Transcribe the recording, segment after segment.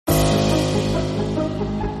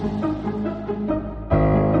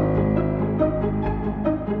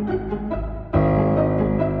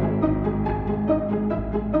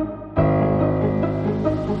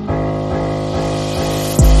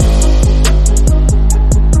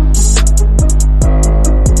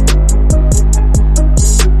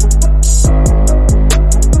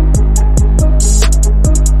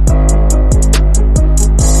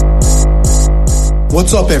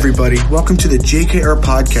What's up, everybody? Welcome to the JKR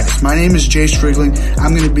Podcast. My name is Jayce Riegling.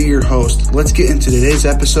 I'm going to be your host. Let's get into today's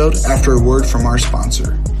episode after a word from our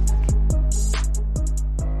sponsor.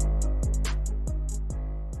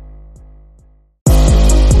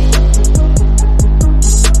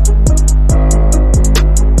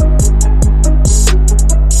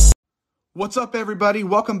 What's up, everybody?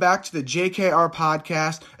 Welcome back to the JKR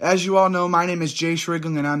Podcast. As you all know, my name is Jayce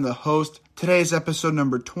Riegling, and I'm the host. Today's episode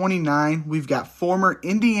number 29. We've got former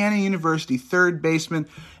Indiana University third baseman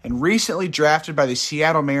and recently drafted by the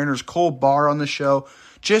Seattle Mariners, Barr, on the show.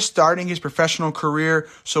 Just starting his professional career,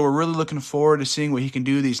 so we're really looking forward to seeing what he can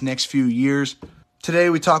do these next few years. Today,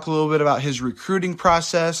 we talk a little bit about his recruiting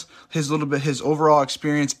process, his overall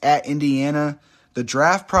experience at Indiana, the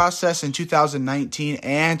draft process in 2019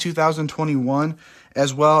 and 2021,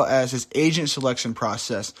 as well as his agent selection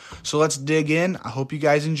process. So let's dig in. I hope you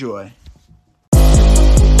guys enjoy.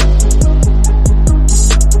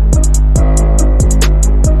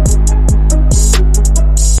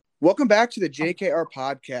 Welcome back to the JKR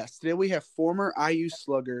Podcast. Today we have former IU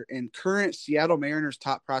slugger and current Seattle Mariners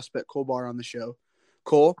top prospect Cole Barr on the show.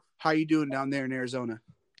 Cole, how you doing down there in Arizona?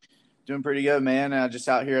 Doing pretty good, man. Just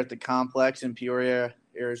out here at the complex in Peoria,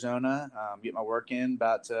 Arizona. Get my work in.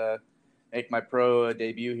 About to make my pro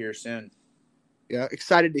debut here soon. Yeah,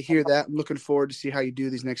 excited to hear that. I'm looking forward to see how you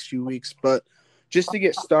do these next few weeks. But just to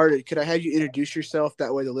get started, could I have you introduce yourself?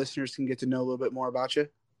 That way the listeners can get to know a little bit more about you.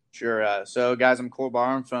 Sure. So, guys, I'm Cole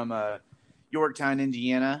Barr. I'm from Yorktown,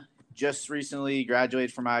 Indiana. Just recently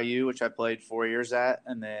graduated from IU, which I played 4 years at.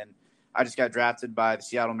 And then I just got drafted by the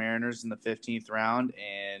Seattle Mariners in the 15th round.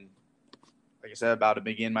 And like I said, about to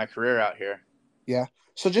begin my career out here. Yeah.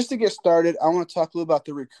 So just to get started, I want to talk a little about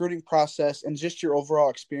the recruiting process and just your overall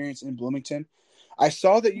experience in Bloomington. I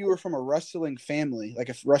saw that you were from a wrestling family, like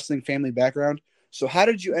a wrestling family background. So how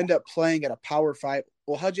did you end up playing at a Power 5?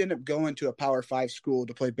 Well, how'd you end up going to a Power 5 school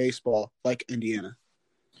to play baseball like Indiana?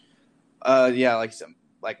 Yeah,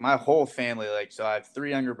 like my whole family, so I have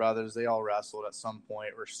 3 younger brothers. They all wrestled at some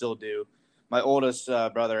point or still do. My oldest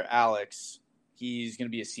brother, Alex, he's going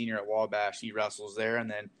to be a senior at Wabash. He wrestles there.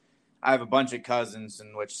 And then I have a bunch of cousins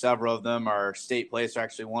in which several of them are state players.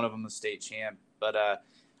 Actually, one of them is state champ. But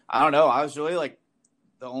I don't know. I was really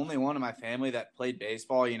the only one in my family that played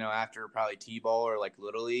baseball, after probably T-ball or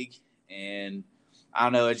Little League. And I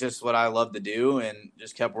don't know. It's just what I love to do and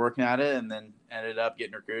just kept working at it and then ended up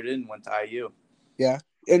getting recruited and went to IU. Yeah.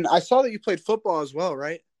 And I saw that you played football as well,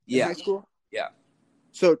 right? Yeah. In high school? Yeah.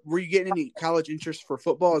 So were you getting any college interest for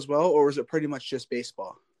football as well, or was it pretty much just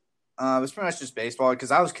baseball? It was pretty much just baseball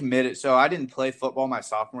because I was committed. So I didn't play football my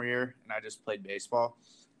sophomore year, and I just played baseball.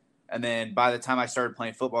 And then by the time I started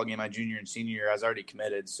playing football again my junior and senior year, I was already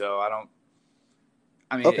committed. So I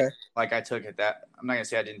took it that – I'm not going to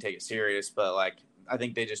say I didn't take it serious, but, I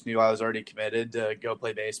think they just knew I was already committed to go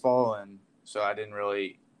play baseball, and so I didn't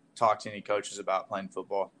really talk to any coaches about playing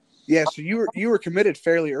football. Yeah, so you were committed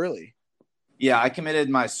fairly early. Yeah, I committed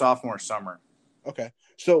my sophomore summer. Okay.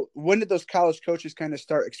 So when did those college coaches kind of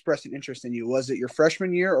start expressing interest in you? Was it your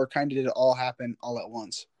freshman year or kind of did it all happen all at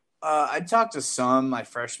once? I talked to some my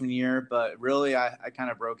freshman year, but really I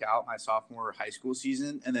kind of broke out my sophomore high school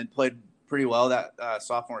season and then played pretty well that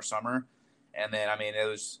sophomore summer. And then, it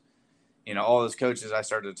was, all those coaches I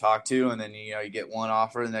started to talk to, and then, you get one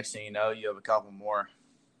offer. The next thing you know, you have a couple more.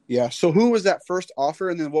 Yeah. So who was that first offer?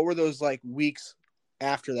 And then what were those weeks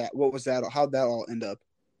after that? What was that? How'd that all end up?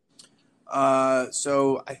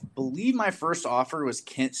 So I believe my first offer was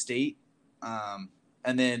Kent State.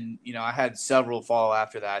 And then, I had several follow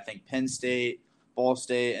after that. I think Penn State, Ball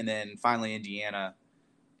State, and then finally Indiana.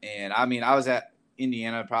 And I was at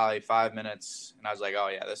Indiana probably 5 minutes and I was like, oh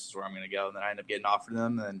yeah, this is where I'm going to go. And then I ended up getting offered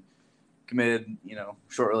them and committed,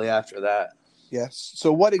 shortly after that. Yes.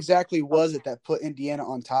 So what exactly was it that put Indiana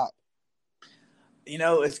on top?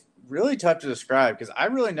 It's really tough to describe because I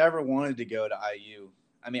really never wanted to go to IU.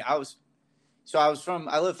 I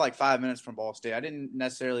lived 5 minutes from Ball State. I didn't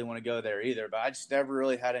necessarily want to go there either, but I just never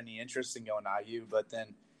really had any interest in going to IU. But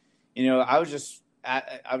then, I was just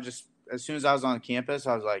as soon as I was on campus,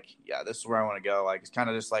 I was like, yeah, this is where I want to go. It's kind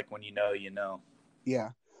of just when you know.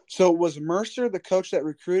 Yeah. So was Mercer the coach that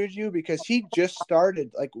recruited you? Because he just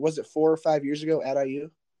started, was it 4 or 5 years ago at IU?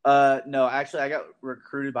 No, actually I got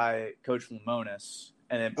recruited by Coach Lemonis.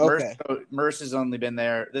 And then Mercer's only been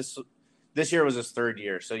there. This year was his 3rd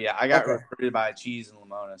year. So, yeah, I got recruited by Cheese and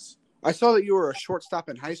Lemonis. I saw that you were a shortstop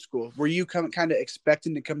in high school. Were you kind of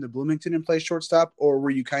expecting to come to Bloomington and play shortstop, or were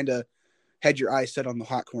you kind of had your eyes set on the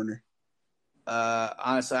hot corner?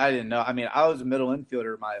 Honestly, I didn't know. I was a middle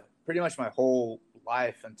infielder pretty much my whole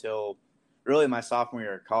life until really my sophomore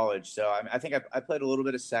year of college. So I think I played a little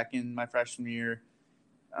bit of second my freshman year,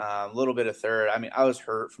 a little bit of third. I mean, I was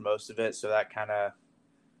hurt for most of it, so that kind of,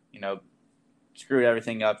 screwed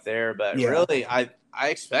everything up there. But Yeah. really, I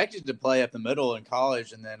expected to play up the middle in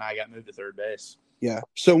college, and then I got moved to third base. Yeah.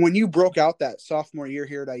 So when you broke out that sophomore year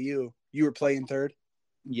here at IU, you were playing third?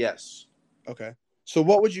 Yes. Okay. So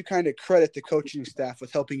what would you kind of credit the coaching staff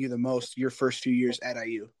with helping you the most your first few years at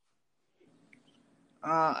IU?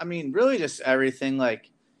 I mean, really just everything, like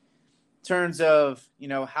in terms of,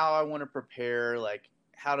 how I want to prepare, like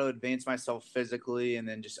how to advance myself physically, and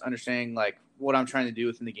then just understanding like what I'm trying to do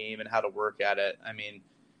within the game and how to work at it. I mean,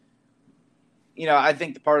 I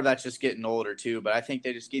think the part of that's just getting older too, but I think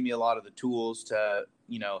they just gave me a lot of the tools to,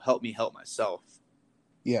 help me help myself.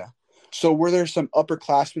 Yeah. So were there some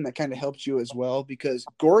upperclassmen that kind of helped you as well? Because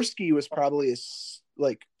Gorski was probably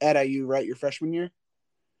at IU, right? Your freshman year?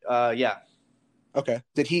 Yeah. Okay.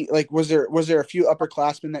 Did he was there a few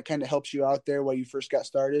upperclassmen that kind of helped you out there while you first got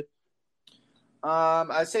started?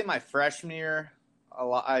 I'd say my freshman year,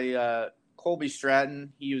 Colby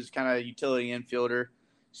Stratton, he was kind of utility infielder.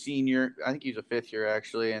 Senior, I think he was a fifth year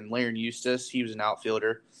actually, and Laren Eustace, he was an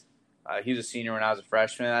outfielder. He was a senior when I was a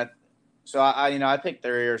freshman. I picked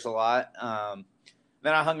their ears a lot.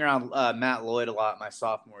 Then I hung around Matt Lloyd a lot my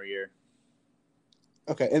sophomore year.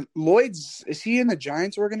 Okay, and is he in the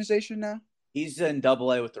Giants organization now? He's in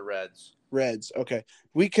Double-A with the Reds. Reds, okay.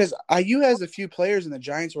 Because IU has a few players in the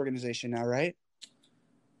Giants organization now, right?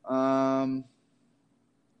 I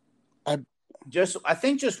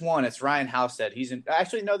think just one. It's Ryan Housestead. He's in.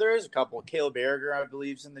 Actually, no, there is a couple. Caleb Berger, I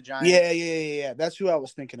believe, is in the Giants. Yeah. That's who I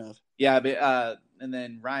was thinking of. Yeah, but and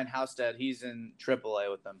then Ryan Housestead, he's in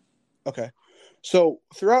AAA with them. Okay, so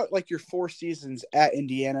throughout your 4 seasons at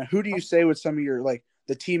Indiana, who do you say was some of your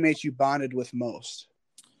the teammates you bonded with most?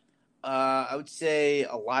 I would say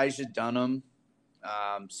Elijah Dunham,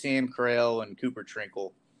 Sam Crail, and Cooper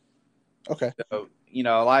Trinkle. Okay. So,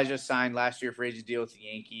 Elijah signed last year for a deal with the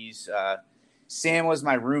Yankees. Sam was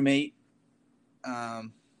my roommate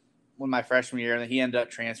when my freshman year, and then he ended up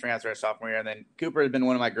transferring after our sophomore year. And then Cooper had been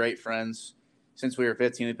one of my great friends since we were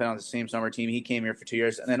 15. We played on the same summer team. He came here for 2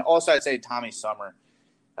 years. And then also I'd say Tommy Summer.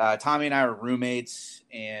 Tommy and I were roommates,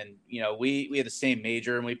 and, we had the same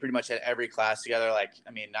major, and we pretty much had every class together.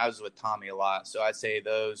 I was with Tommy a lot. So I'd say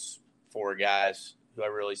those 4 guys who I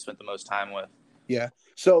really spent the most time with. Yeah.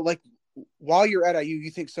 So, while you're at IU,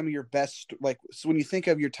 you think some of your best, so when you think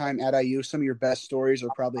of your time at IU, some of your best stories are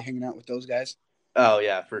probably hanging out with those guys? Oh,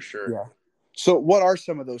 yeah, for sure. Yeah. So what are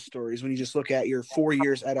some of those stories when you just look at your 4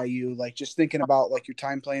 years at IU, just thinking about your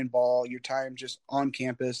time playing ball, your time just on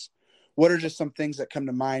campus? What are just some things that come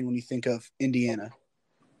to mind when you think of Indiana?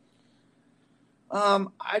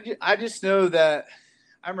 I just know that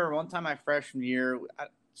I remember one time my freshman year, I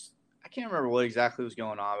can't remember what exactly was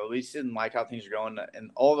going on, but we just didn't like how things were going.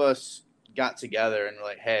 And all of us got together and were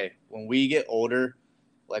like, hey, when we get older,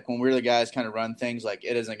 when we're the guys kind of run things, it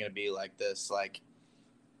isn't going to be like this.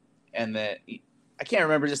 And then I can't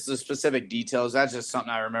remember just the specific details. That's just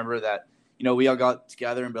something I remember that, we all got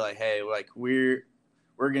together and be like, hey, we're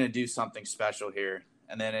going to do something special here.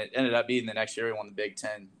 And then it ended up being the next year we won the Big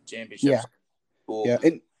Ten championship. Yeah. Cool. Yeah.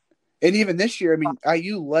 And even this year,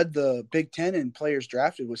 IU led the Big Ten in players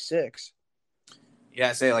drafted with 6. Yeah,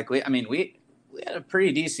 I say we had a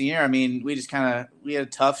pretty decent year. We just we had a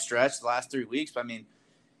tough stretch the last 3 weeks. But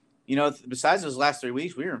besides those last 3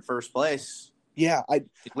 weeks, we were in first place. Yeah, I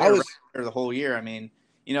was there the whole year.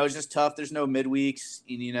 It's just tough. There's no midweeks,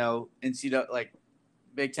 and NCAA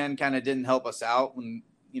Big Ten kind of didn't help us out when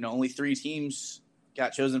only 3 teams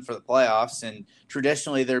got chosen for the playoffs, and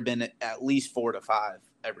traditionally there have been at least 4 to 5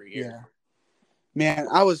 every year. Yeah. Man,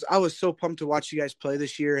 I was so pumped to watch you guys play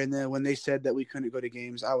this year, and then when they said that we couldn't go to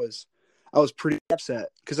games, I was pretty upset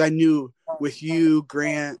because I knew with you,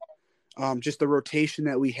 Grant, just the rotation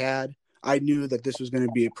that we had, I knew that this was going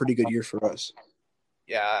to be a pretty good year for us.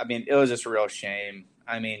 Yeah, it was just a real shame.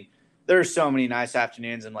 There's so many nice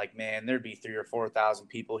afternoons, and there'd be 3,000 or 4,000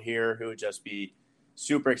 people here who would just be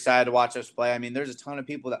super excited to watch us play. There's a ton of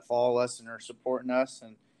people that follow us and are supporting us,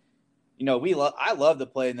 and I love to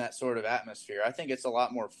play in that sort of atmosphere. I think it's a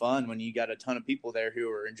lot more fun when you got a ton of people there who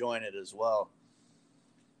are enjoying it as well.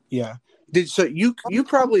 Yeah. So you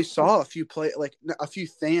probably saw a few a few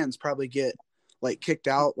fans probably get kicked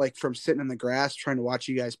out from sitting in the grass trying to watch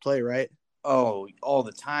you guys play, right? Oh, all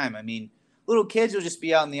the time. Little kids will just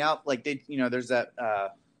be out in the there's that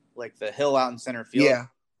the hill out in center field. Yeah.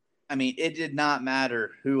 It did not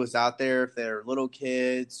matter who was out there, if they're little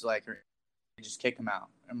kids, just kick them out.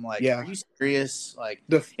 I'm like, yeah. Are you serious?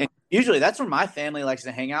 And usually that's where my family likes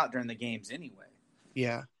to hang out during the games anyway.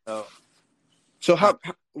 Yeah. So So how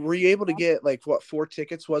were you able to get, like, what, 4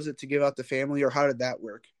 tickets was it to give out the family, or how did that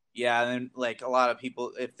work? Yeah, and then like a lot of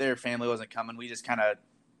people, if their family wasn't coming, we just kind of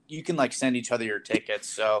you can like send each other your tickets.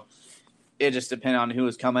 So it just depended on who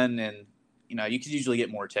was coming, and you could usually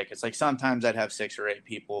get more tickets. Like sometimes I'd have 6 or 8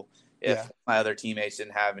 people if my other teammates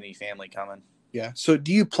didn't have any family coming. Yeah. So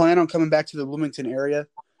do you plan on coming back to the Bloomington area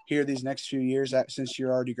here these next few years since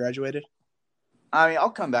you're already graduated? I mean, I'll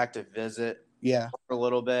come back to visit Yeah. for a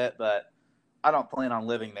little bit, but I don't plan on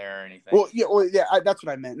living there or anything. Well, yeah, that's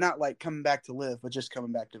what I meant. Not like coming back to live, but just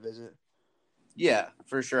coming back to visit. Yeah,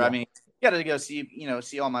 for sure. Yeah. I mean, you got to go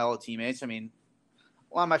see all my old teammates. I mean,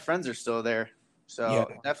 a lot of my friends are still there, so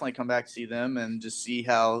definitely come back to see them and just see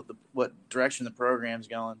what direction the program's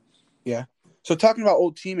going. Yeah. So talking about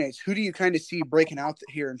old teammates, who do you kind of see breaking out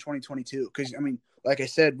here in 2022? Because, I mean, like I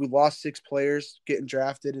said, we lost 6 players getting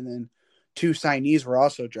drafted, and then 2 signees were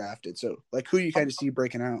also drafted. So, like, who do you kind of see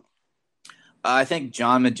breaking out? I think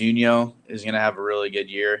John Meduno is going to have a really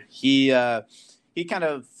good year. He kind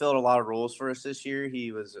of filled a lot of roles for us this year.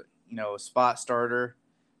 He was, a spot starter,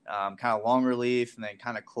 kind of long relief, and then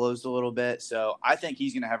kind of closed a little bit. So I think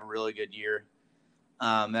he's going to have a really good year.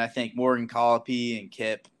 And I think Morgan Colopy and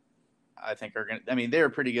Kip, I think they were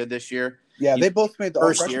pretty good this year. Yeah, they both made the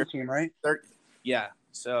all-freshman team, right? Yeah.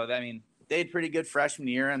 So, they had pretty good freshman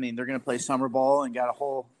year. I mean, they're going to play summer ball and got a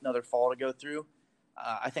whole another fall to go through.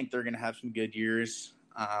 I think they're going to have some good years.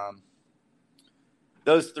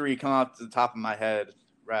 Those 3 come off the top of my head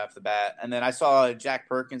right off the bat. And then I saw Jack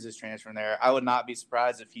Perkins is transferring there. I would not be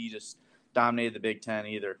surprised if he just dominated the Big Ten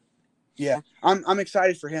either. Yeah, I'm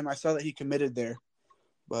excited for him. I saw that he committed there.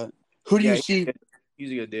 But who do you see?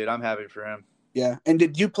 He's a good dude. I'm happy for him. Yeah. And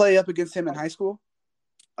did you play up against him in high school?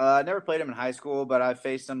 I never played him in high school, but I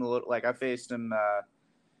faced him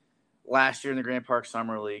last year in the Grand Park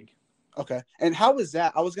Summer League. Okay. And how was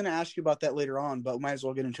that? I was going to ask you about that later on, but might as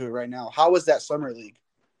well get into it right now. How was that summer league?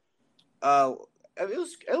 It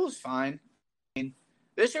was fine. I mean,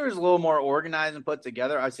 this year was a little more organized and put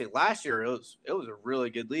together. I'd say last year it was a really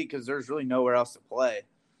good league because there's really nowhere else to play.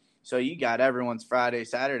 So you got everyone's Friday,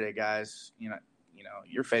 Saturday guys.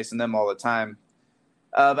 You're facing them all the time.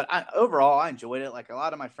 But overall, I enjoyed it. Like a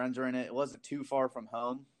lot of my friends were in it. It wasn't too far from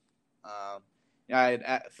home. I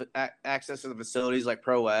had access to the facilities like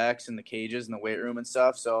Pro X and the cages and the weight room and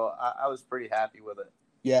stuff. So I was pretty happy with it.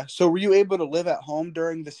 Yeah. So were you able to live at home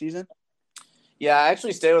during the season? Yeah, I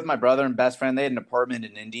actually stayed with my brother and best friend. They had an apartment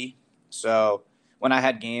in Indy. So when I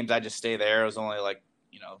had games, I just stay there. It was only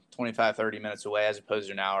 25, 30 minutes away as opposed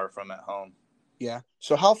to an hour from at home. Yeah.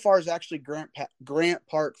 So how far is actually Grant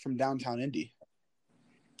Park from downtown Indy?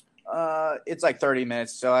 It's like 30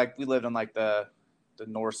 minutes. So we lived on like the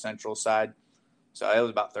north central side. So it was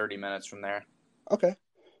about 30 minutes from there. Okay.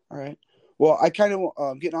 All right. Well, I kind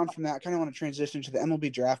of getting on from that. I kind of want to transition to the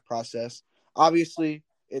MLB draft process. Obviously,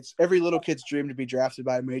 it's every little kid's dream to be drafted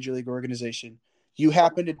by a major league organization. You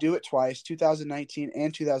happen to do it twice, 2019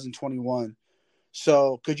 and 2021.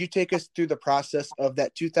 So could you take us through the process of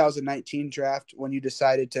that 2019 draft when you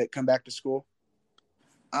decided to come back to school?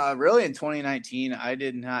 Really, in 2019, I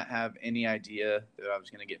did not have any idea that I was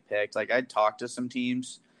going to get picked. Like, I talked to some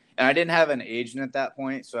teams, and I didn't have an agent at that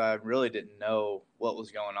point, so I really didn't know what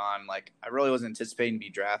was going on. Like, I really wasn't anticipating to be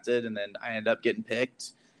drafted, and then I ended up getting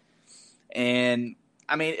picked. And,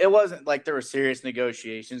 I mean, it wasn't like there were serious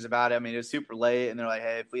negotiations about it. I mean, it was super late, and they're like,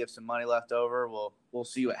 hey, if we have some money left over, we'll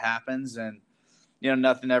see what happens. And,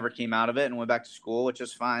 nothing ever came out of it and went back to school, which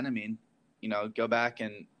is fine. I mean, go back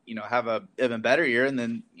and, have a even better year, and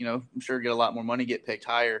then, I'm sure get a lot more money, get picked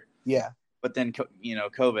higher. Yeah. But then,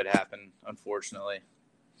 COVID happened, unfortunately.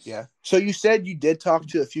 Yeah. So you said you did talk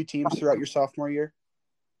to a few teams throughout your sophomore year?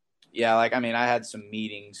 Yeah, I had some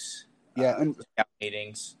meetings. Yeah.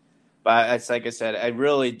 Meetings. But it's like I said, I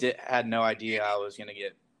really had no idea I was going to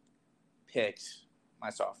get picked my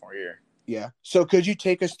sophomore year. Yeah. So could you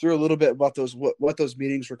take us through a little bit about what those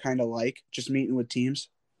meetings were kind of like, just meeting with teams?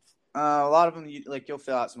 A lot of them, you'll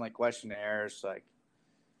fill out some questionnaires,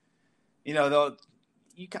 they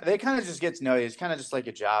kind of just get to know you. It's kind of just like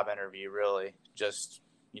a job interview, really, just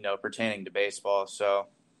pertaining to baseball. So,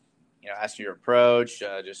 ask your approach,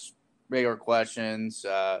 just regular questions,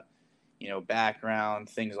 background,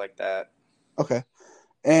 things like that. Okay.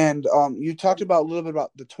 And you talked about a little bit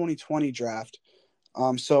about the 2020 draft.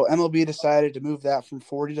 So MLB decided to move that from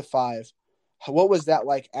 40 to 5. What was that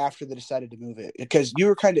like after they decided to move it? Because you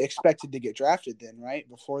were kind of expected to get drafted then, right?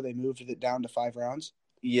 Before they moved it down to 5 rounds.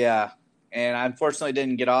 Yeah. And I unfortunately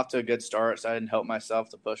didn't get off to a good start, so I didn't help myself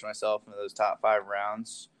to push myself into those top 5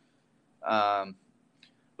 rounds. But,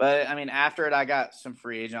 I mean, after it, I got some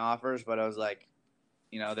free agent offers, but I was like,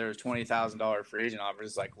 there was $20,000 free agent offers.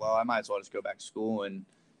 It's like, well, I might as well just go back to school and,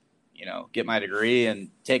 get my degree and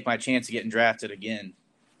take my chance of getting drafted again.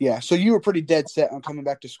 Yeah. So you were pretty dead set on coming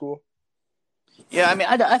back to school? Yeah, I mean,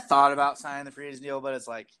 I thought about signing the free agent deal, but it's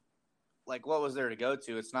like what was there to go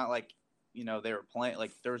to? It's not like, they were playing.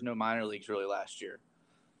 Like, there was no minor leagues really last year.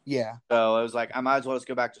 Yeah. So it was like, I might as well just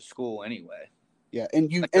go back to school anyway. Yeah.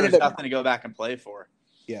 And you there was nothing to go back and play for.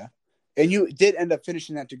 Yeah. And you did end up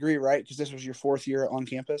finishing that degree, right? Because this was your 4th year on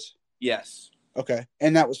campus? Yes. Okay.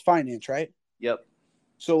 And that was finance, right? Yep.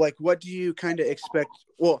 So, like, what do you kind of expect?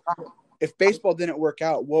 Well, if baseball didn't work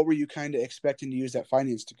out, what were you kind of expecting to use that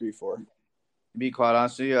finance degree for? To be quite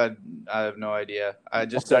honest with you, I have no idea. I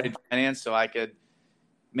just studied finance so I could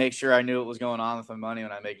make sure I knew what was going on with my money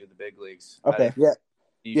when I make it to the big leagues. Okay.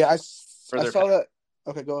 Yeah. I saw that.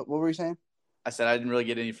 Okay. Go. What were you saying? I said I didn't really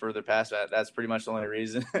get any further past that. That's pretty much the only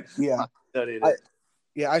reason. Yeah. I studied it.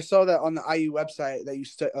 I saw that on the IU website that you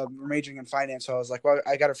were majoring in finance. So I was like, well,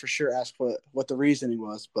 I got to for sure ask what the reasoning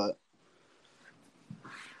was. But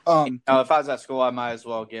if I was at school, I might as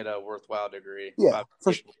well get a worthwhile degree. Yeah,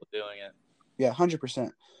 for sure. Doing it. Yeah,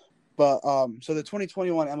 100%. But so the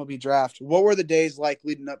 2021 MLB draft, what were the days like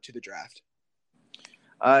leading up to the draft?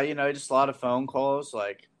 Just a lot of phone calls.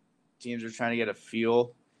 Like, teams are trying to get a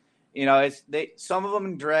feel. Some of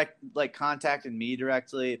them contacted me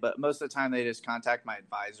directly, but most of the time they just contact my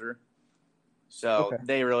advisor. So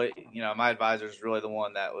They really, my advisor is really the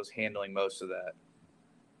one that was handling most of that.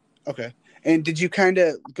 Okay. And did you kind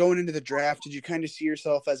of, going into the draft, did you kind of see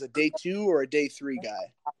yourself as a day 2 or a day 3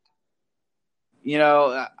 guy?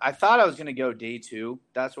 I thought I was going to go day 2.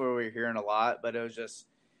 That's where we were hearing a lot, but it was just,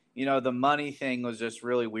 the money thing was just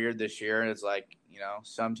really weird this year. And it's like,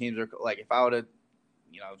 some teams are like, if I would have,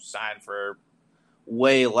 signed for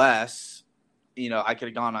way less, I could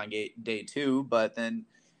have gone on day 2, but then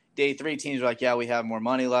day 3 teams were like, yeah, we have more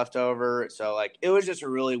money left over. So like, it was just a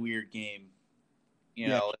really weird game.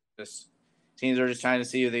 Just teams are just trying to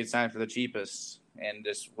see who they'd sign for the cheapest and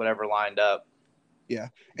just whatever lined up. Yeah.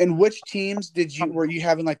 And which teams were you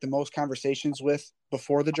having like the most conversations with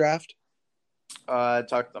before the draft? I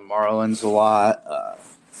talked to the Marlins a lot,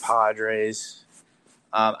 Padres.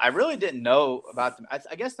 I really didn't know about them.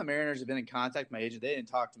 I guess the Mariners have been in contact with my agent. They didn't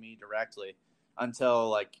talk to me directly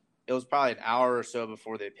until it was probably an hour or so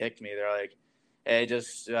before they picked me. They're like, hey,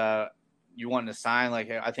 just you wanted to sign? Like,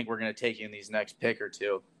 hey, I think we're going to take you in these next pick or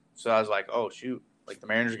 2. So I was like, oh, shoot. Like, the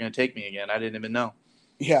Mariners are going to take me again. I didn't even know.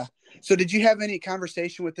 Yeah. So did you have any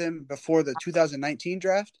conversation with them before the 2019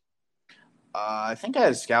 draft? I think I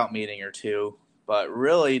had a scout meeting or 2, but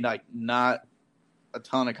really not a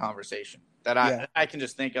ton of conversation that I can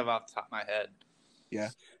just think of off the top of my head. Yeah.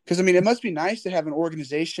 Because, I mean, it must be nice to have an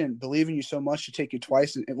organization believe in you so much to take you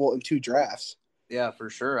twice in 2 drafts. Yeah, for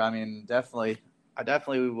sure. I mean, definitely. I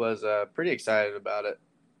definitely was pretty excited about it.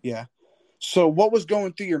 Yeah. So what was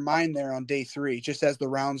going through your mind there on day 3, just as the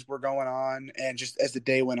rounds were going on and just as the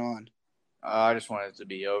day went on? I just wanted it to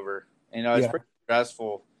be over. It's pretty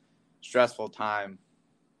stressful time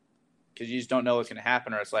because you just don't know what's going to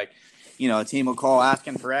happen. Or it's like, a team will call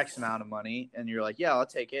asking for X amount of money, and you're like, yeah, I'll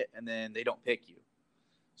take it, and then they don't pick you.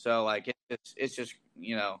 So, like, it's just,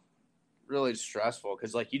 really stressful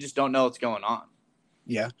because, like, you just don't know what's going on.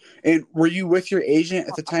 Yeah. And were you with your agent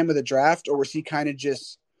at the time of the draft, or was he kind of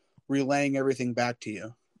just relaying everything back to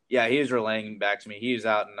you? Yeah, he was relaying back to me. He was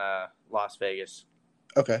out in Las Vegas.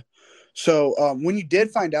 Okay. So when you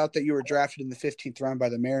did find out that you were drafted in the 15th round by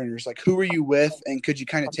the Mariners, like, who were you with, and could you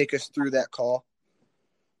kind of take us through that call?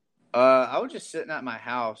 I was just sitting at my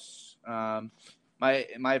house. My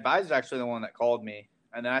advisor is actually the one that called me,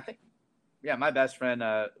 and then I think, my best friend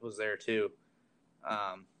was there too.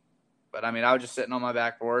 But I mean, I was just sitting on my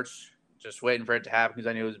back porch, just waiting for it to happen because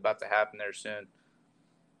I knew it was about to happen there soon.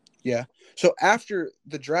 Yeah. So after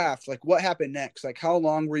the draft, like, what happened next? Like, how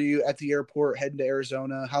long were you at the airport heading to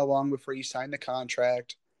Arizona? How long before you signed the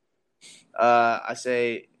contract? I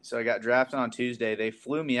got drafted on Tuesday. They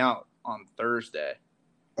flew me out on Thursday.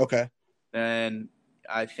 Okay. And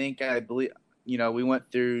I believe, we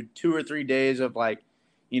went through 2 or 3 days of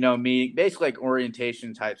me basically like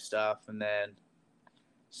orientation type stuff, and then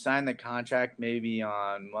signed the contract maybe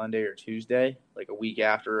on Monday or Tuesday, like a week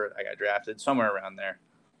after I got drafted, somewhere around there.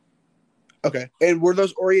 Okay. And were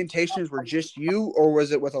those orientations were just you, or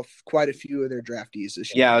was it with quite a few of their draftees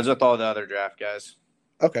this year? Yeah, I was with all the other draft guys.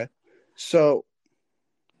 Okay. So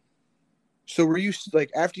were you, like,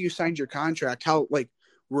 after you signed your contract,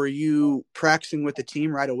 were you practicing with the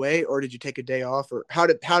team right away, or did you take a day off, or how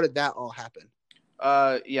did that all happen?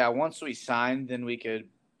 Once we signed, then we could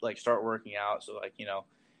start working out. So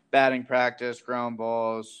batting practice, ground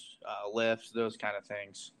balls, lifts, those kind of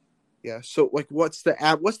things. Yeah. So, like, what's the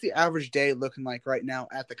average day looking like right now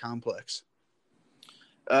at the complex?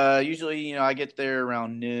 Usually, I get there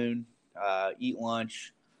around noon, eat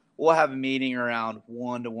lunch. We'll have a meeting around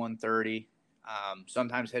 1 to 1:30.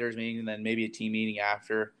 Sometimes hitters meeting, and then maybe a team meeting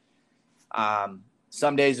after.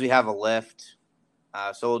 Some days we have a lift,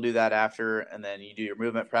 so we'll do that after, and then you do your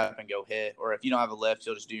movement prep and go hit. Or if you don't have a lift,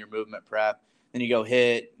 you'll just do your movement prep. Then you go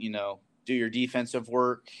hit, do your defensive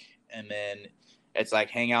work, and then it's like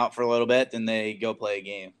hang out for a little bit. Then they go play a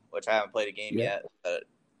game, which I haven't played a game yet, but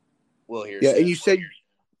we'll hear. Yeah, soon. And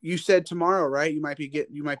you said tomorrow, right? You might be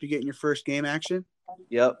getting your first game action.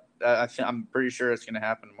 Yep, I'm pretty sure it's going to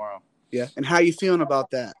happen tomorrow. Yeah, and how you feeling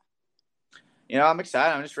about that? I'm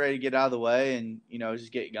excited. I'm just ready to get out of the way and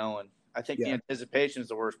just get going. I think the anticipation is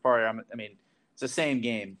the worst part. I mean, it's the same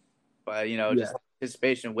game, but just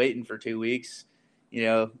anticipation, waiting for 2 weeks.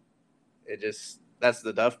 That's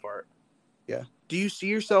the tough part. Yeah. Do you see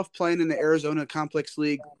yourself playing in the Arizona Complex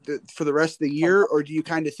League for the rest of the year, or do you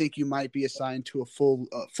kind of think you might be assigned to a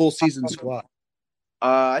full season squad?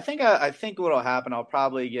 I think what will happen, I'll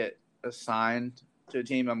probably get assigned to a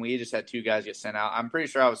team. I mean, we just had 2 guys get sent out. I'm pretty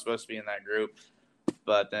sure I was supposed to be in that group,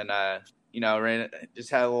 but then just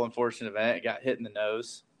had a little unfortunate event. Got hit in the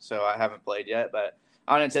nose, so I haven't played yet. But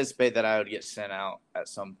I would anticipate that I would get sent out at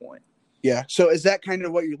some point. Yeah. So is that kind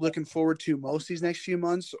of what you're looking forward to most these next few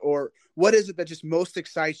months, or what is it that just most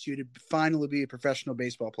excites you to finally be a professional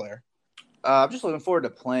baseball player? I'm just looking forward to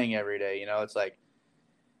playing every day. It's like,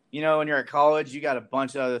 when you're at college, you got a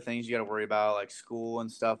bunch of other things you got to worry about, like school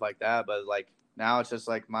and stuff like that. But like now, it's just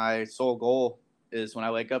like my sole goal is when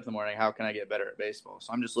I wake up in the morning, how can I get better at baseball?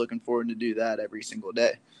 So I'm just looking forward to do that every single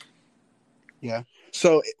day. Yeah.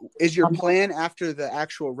 So is your plan after the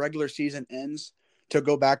actual regular season ends to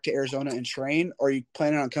go back to Arizona and train, or are you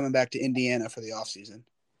planning on coming back to Indiana for the off season?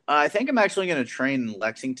 I think I'm actually going to train in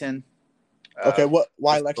Lexington. Okay.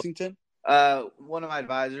 Why Lexington? One of my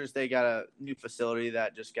advisors, they got a new facility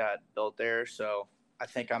that just got built there. So I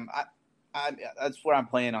think that's where I'm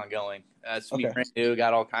planning on going. It's going to be brand new,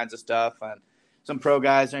 got all kinds of stuff, and some pro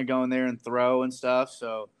guys are going there and throw and stuff.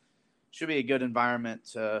 So should be a good environment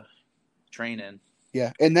to train in.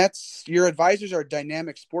 Yeah. And that's your advisors are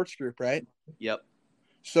Dynamic Sports Group, right? Yep.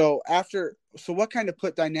 So what kind of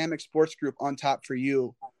put Dynamic Sports Group on top for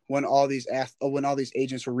you when all these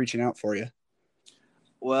agents were reaching out for you?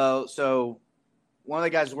 Well, so one of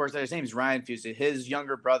the guys who works there, his name is Ryan Fusey. His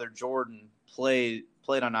younger brother Jordan played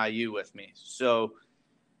on IU with me. So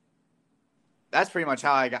that's pretty much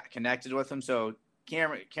how I got connected with him. So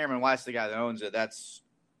Cameron Weiss, the guy that owns it, that's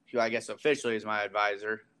who I guess officially is my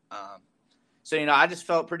advisor. So, I just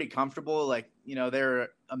felt pretty comfortable. Like, they're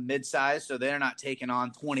a mid-size, so they're not taking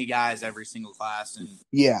on 20 guys every single class. And,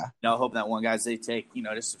 hoping that one guys, they take,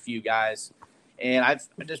 just a few guys. And I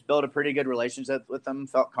just built a pretty good relationship with them,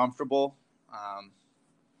 felt comfortable.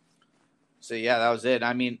 So, yeah, that was it.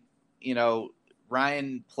 I mean,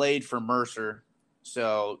 Ryan played for Mercer.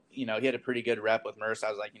 So, he had a pretty good rep with Mercer.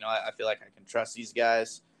 I was like, I feel like I can trust these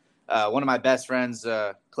guys. One of my best friends,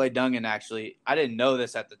 Clay Dungan, actually, I didn't know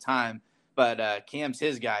this at the time, but Cam's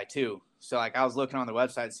his guy too. So like I was looking on the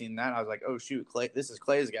website, seeing that, I was like, oh shoot, Clay, this is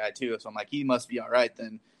Clay's guy too. So I'm like, he must be all right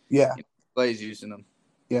then. Yeah, Clay's using him.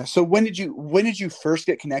 Yeah. So when did you first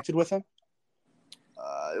get connected with him?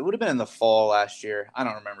 It would have been in the fall last year. I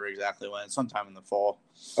don't remember exactly when. Sometime in the fall.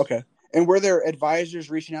 Okay. And were there advisors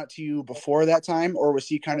reaching out to you before that time, or was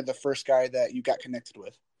he kind of the first guy that you got connected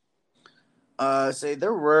with?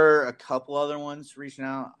 There were a couple other ones reaching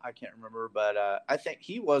out. I can't remember, but I think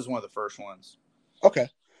he was one of the first ones. Okay.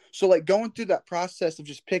 So like going through that process of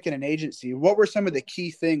just picking an agency, what were some of the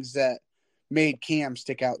key things that made Cam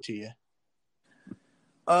stick out to you?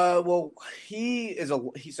 Well, he's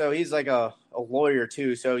like a lawyer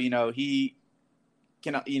too. So, he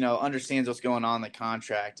can, understands what's going on in the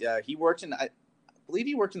contract. He worked I believe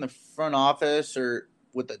he worked in the front office or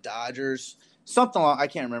with the Dodgers. Something I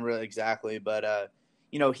can't remember exactly, but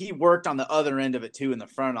he worked on the other end of it too in the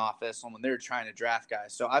front office when they were trying to draft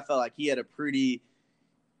guys. So I felt like he had a pretty,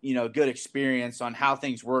 good experience on how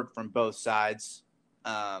things work from both sides.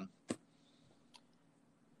 I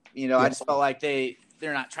just felt like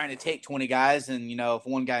they're not trying to take 20 guys, and if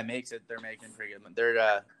one guy makes it, they're making pretty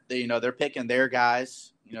good. They're picking their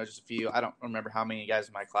guys. Just a few. I don't remember how many guys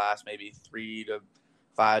in my class. Maybe 3 to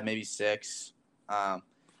 5, maybe 6.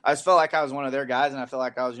 I just felt like I was one of their guys, and I felt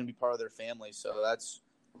like I was going to be part of their family. So that's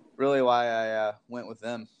really why I went with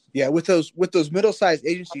them. Yeah, with those middle-sized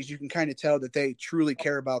agencies, you can kind of tell that they truly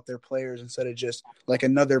care about their players instead of just like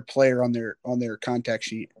another player on their contact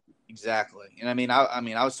sheet. Exactly. And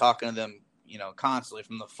I was talking to them, constantly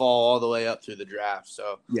from the fall all the way up through the draft.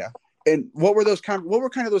 So Yeah. And what were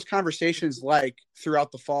kind of those conversations like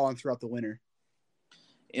throughout the fall and throughout the winter?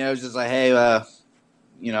 it was just like, hey,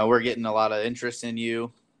 we're getting a lot of interest in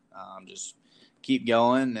you. Just keep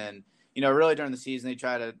going. And, really during the season, they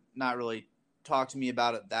try to not really talk to me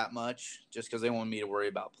about it that much just because they want me to worry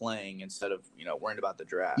about playing instead of, worrying about the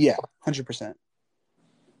draft. Yeah, 100%.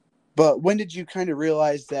 But when did you kind of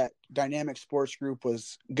realize that Dynamic Sports Group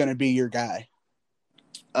was going to be your guy?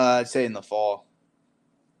 I'd say in the fall.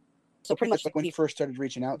 So pretty much like when he first started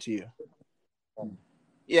reaching out to you.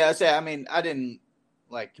 Yeah, I'd say, I didn't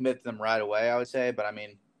commit to them right away, I would say, but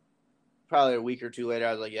probably a week or two later,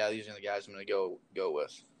 I was like, yeah, these are the guys I'm going to go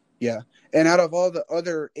with. Yeah. And out of all the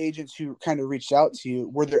other agents who kind of reached out to you,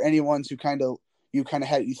 were there any ones who you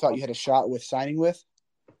thought you had a shot with signing with?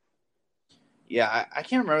 Yeah, I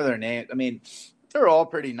can't remember their name. They're all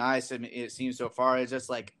pretty nice. It seems so far. It's just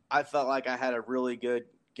I felt like I had a really good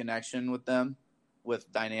connection with them, with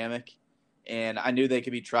Dynamic, and I knew they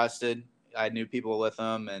could be trusted. I knew people with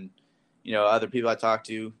them, and other people I talked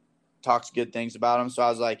good things about them. So I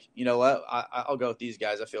was like, you know what, I'll go with these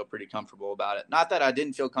guys. I feel pretty comfortable about it. Not that I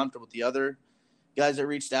didn't feel comfortable with the other guys that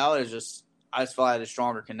reached out. I just felt I had a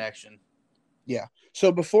stronger connection. Yeah.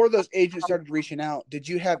 So before those agents started reaching out, did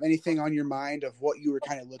you have anything on your mind of what you were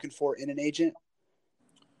kind of looking for in an agent?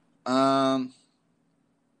 Not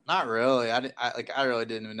really. I really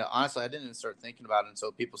didn't even know. Honestly, I didn't even start thinking about it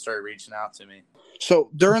until people started reaching out to me. So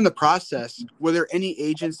during the process, were there any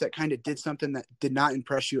agents that kind of did something that did not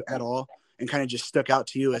impress you at all and kind of just stuck out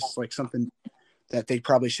to you as like something that they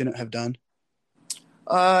probably shouldn't have done?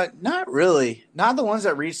 Not really. Not the ones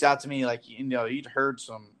that reached out to me. You'd heard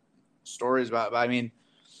some stories about, but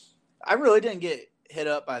I really didn't get hit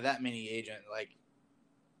up by that many agents.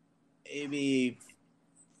 Maybe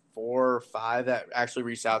 4 or 5 that actually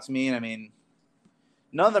reached out to me. And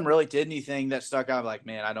none of them really did anything that stuck out. Like,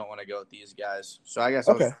 man, I don't want to go with these guys. So I guess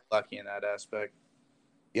I was lucky in that aspect.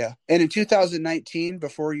 Yeah. And in 2019,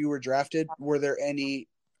 before you were drafted, were there any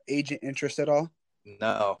agent interest at all?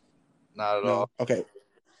 No, not at all. Okay.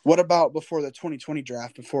 What about before the 2020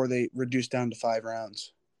 draft, before they reduced down to 5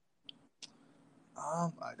 rounds?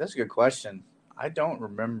 That's a good question. I don't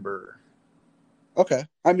remember. Okay.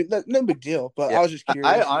 No big deal, but yeah. I was just curious.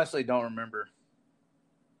 I honestly don't remember.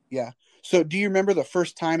 Yeah. So do you remember the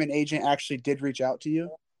first time an agent actually did reach out to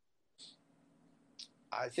you?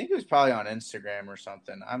 I think it was probably on Instagram or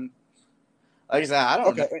something. Like I said, I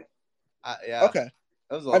don't know. Yeah. Okay.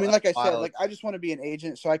 Like I said, I just want to be an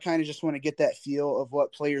agent, so I kind of just want to get that feel of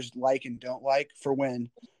what players like and don't like for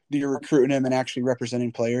when you're recruiting them and actually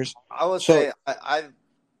representing players. I would say if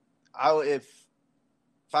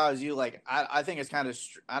I was you, I think it's kind of,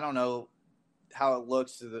 I don't know how it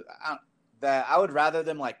looks that I would rather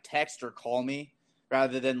them text or call me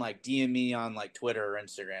rather than DM me on Twitter or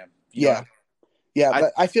Instagram. Yeah.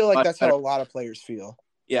 But I feel like that's how a lot of players feel.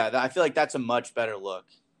 Yeah, I feel like that's a much better look.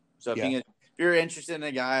 So if you're interested in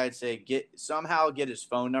a guy, I'd say get his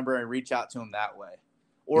phone number and reach out to him that way,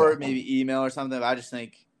 or maybe email or something. I just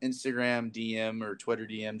think Instagram DM or Twitter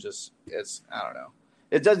DM I don't know.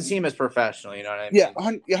 It doesn't seem as professional. You know what I mean? Yeah,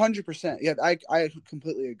 100%. Yeah, I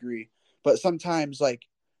completely agree. But sometimes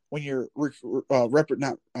when you're when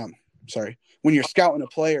you're scouting a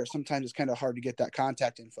player, sometimes it's kind of hard to get that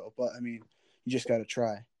contact info. But you just got to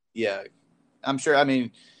try. Yeah, I'm sure.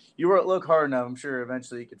 You look hard enough, I'm sure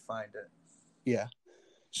eventually you could find it. Yeah.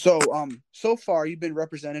 So far you've been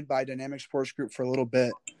represented by Dynamic Sports Group for a little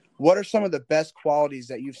bit. What are some of the best qualities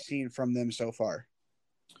that you've seen from them so far?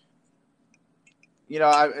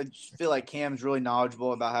 I feel like Cam's really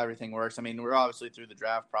knowledgeable about how everything works. We're obviously through the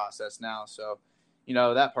draft process now, so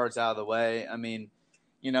that part's out of the way.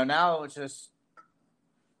 Now it's just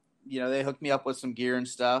they hooked me up with some gear and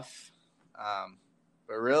stuff.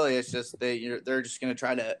 But really, it's just they're just going to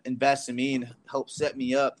try to invest in me and help set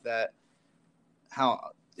me up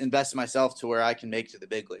invest in myself to where I can make to the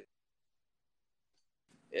big league.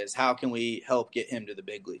 Is how can we help get him to the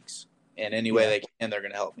big leagues? And any way they can, they're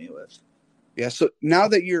going to help me with. Yeah. So now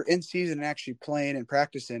that you're in season and actually playing and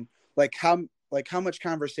practicing, how much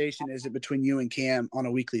conversation is it between you and Cam on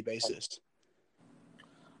a weekly basis?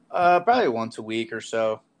 Probably once a week or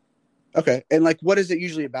so. Okay. And what is it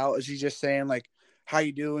usually about? Is he just saying how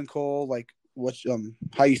you doing, Cole? What's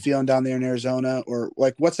how you feeling down there in Arizona, or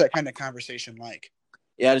what's that kind of conversation like?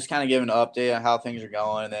 Yeah, just kind of giving an update on how things are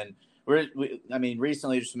going, and then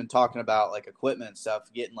recently just been talking about equipment and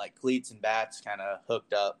stuff, getting cleats and bats kind of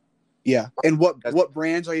hooked up. Yeah, and what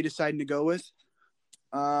brands are you deciding to go with?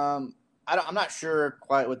 I'm not sure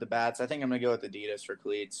quite with the bats. I think I'm gonna go with Adidas for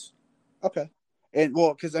cleats. Okay. And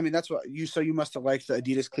well, because I mean that's what you. So you must have liked the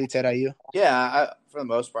Adidas cleats at IU. Yeah, for the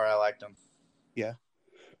most part, I liked them. Yeah.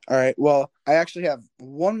 All right. Well, I actually have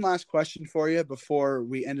one last question for you before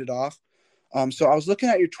we end it off. So I was looking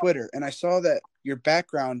at your Twitter and I saw that your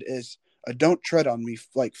background is a "Don't Tread on Me"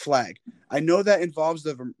 like flag. I know that involves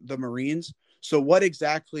the Marines. So what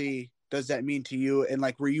exactly does that mean to you? And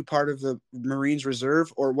like, were you part of the Marines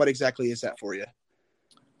Reserve, or what exactly is that for you?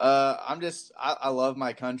 I love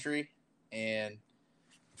my country, and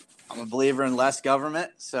I'm a believer in less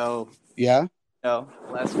government. So Yeah.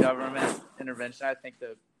 less government intervention. I think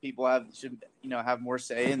the people should have more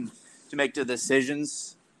say and to make the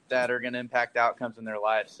decisions that are going to impact outcomes in their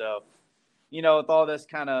life. So, with all this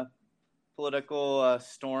kind of political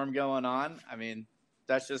storm going on, I mean,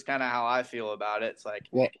 that's just kind of how I feel about it. It's like,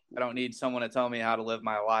 I don't need someone to tell me how to live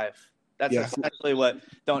my life. That's essentially what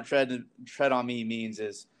 "Don't tread on me" means.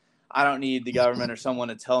 Is I don't need the government or someone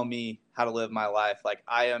to tell me how to live my life. Like,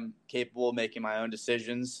 I am capable of making my own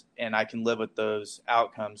decisions, and I can live with those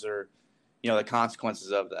outcomes or, the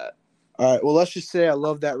consequences of that. All right. Well, let's just say I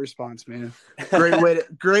love that response, man. Great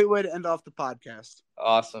way to end off the podcast.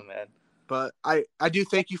 Awesome, man. But I do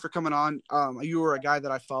thank you for coming on. You were a guy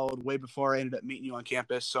that I followed way before I ended up meeting you on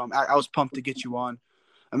campus, so I was pumped to get you on.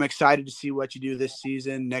 I'm excited to see what you do this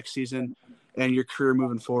season, next season, and your career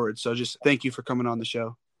moving forward. So just thank you for coming on the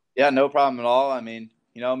show. Yeah, no problem at all. I mean,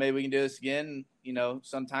 maybe we can do this again,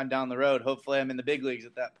 sometime down the road. Hopefully I'm in the big leagues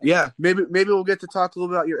at that point. Yeah, maybe we'll get to talk a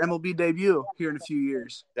little about your MLB debut here in a few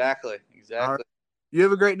years. Exactly. All right. You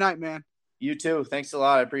have a great night, man. You too. Thanks a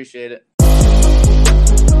lot. I appreciate it.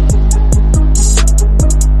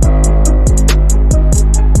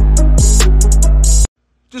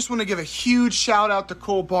 Just want to give a huge shout out to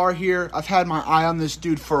Cole Barr here. I've had my eye on this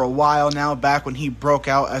dude for a while now, back when he broke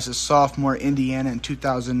out as a sophomore at Indiana in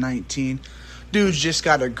 2019. Dude's just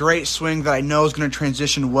got a great swing that I know is going to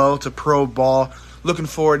transition well to pro ball. Looking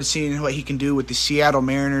forward to seeing what he can do with the Seattle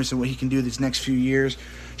Mariners and what he can do these next few years.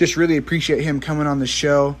 Just really appreciate him coming on the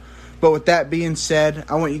show. But with that being said,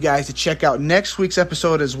 I want you guys to check out next week's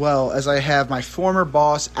episode as well, as I have my former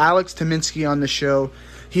boss, Alex Tominski, on the show.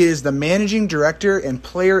 He is the managing director and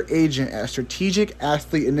player agent at Strategic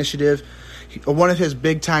Athlete Initiative. One of his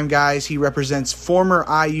big-time guys, he represents former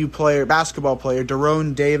IU basketball player,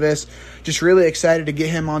 Daron Davis. Just really excited to get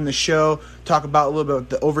him on the show, talk about a little bit of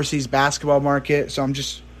the overseas basketball market. So I'm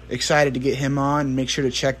just excited to get him on, and make sure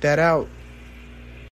to check that out.